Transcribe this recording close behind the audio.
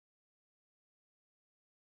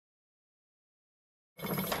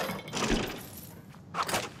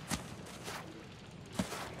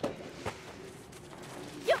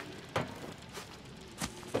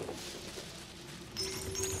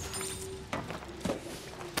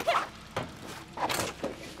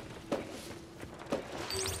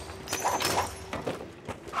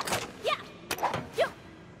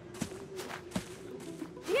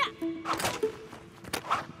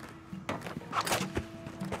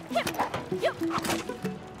Yeah.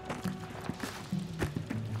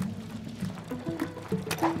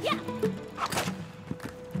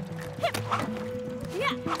 Hip.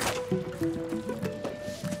 Yeah.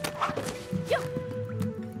 Yo.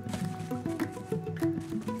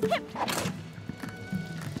 Hip.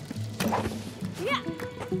 Yeah.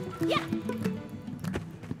 Yeah.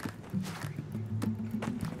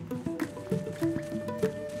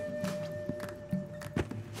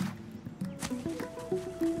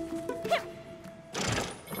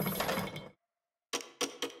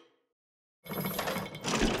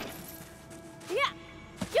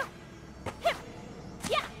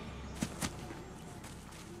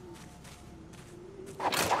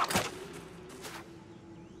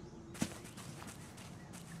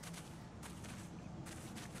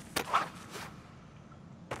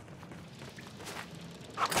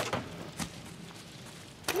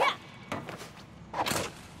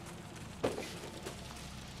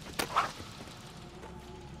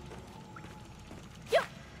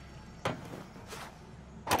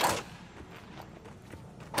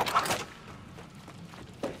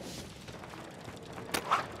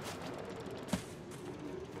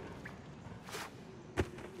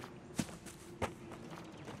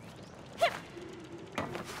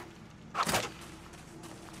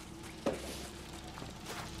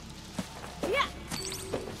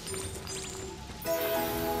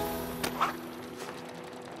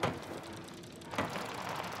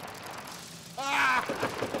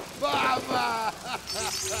 Mama!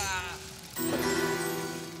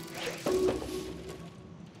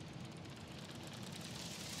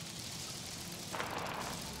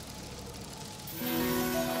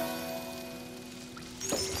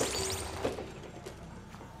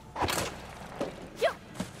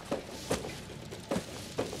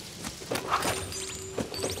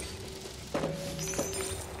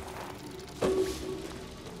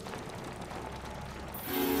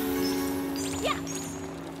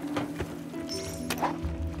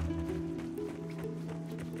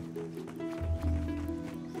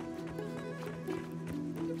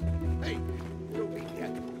 Hey, don't be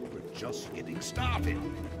yet. We're just getting started.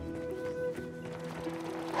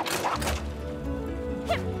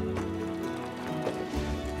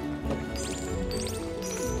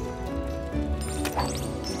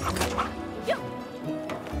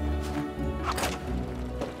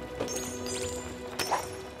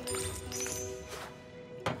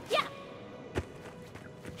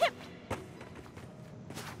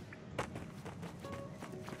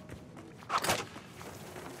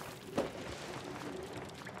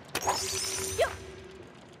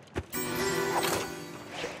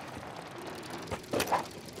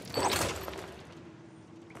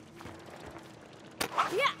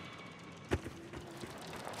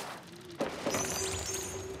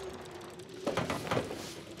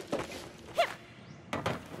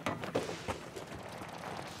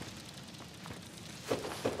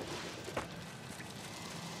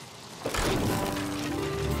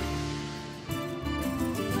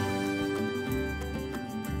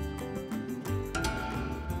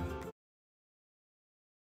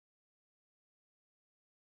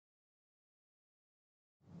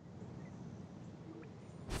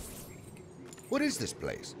 What is this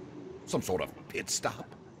place? Some sort of pit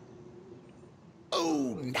stop?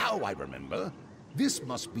 Oh, now I remember. This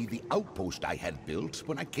must be the outpost I had built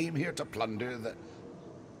when I came here to plunder the...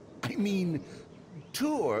 I mean,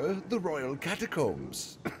 tour the royal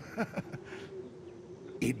catacombs.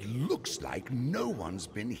 It looks like no one's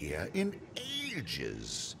been here in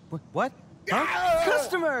ages. What? Huh? Ah!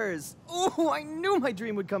 Customers! Oh, I knew my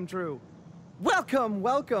dream would come true. Welcome,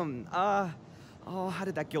 welcome. Oh, how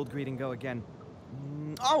did that guild greeting go again?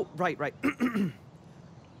 Oh, right.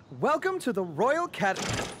 Welcome to the Royal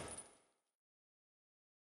Catacombs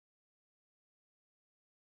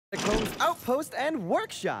Outpost and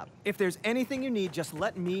Workshop. If there's anything you need, just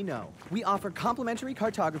let me know. We offer complimentary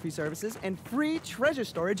cartography services and free treasure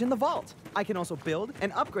storage in the vault. I can also build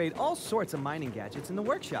and upgrade all sorts of mining gadgets in the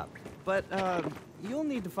workshop. But, you'll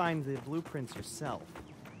need to find the blueprints yourself.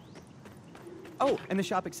 Oh, and the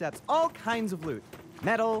shop accepts all kinds of loot.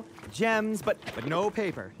 Metal, gems, but no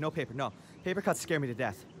paper. No paper, no. Paper cuts scare me to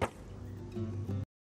death.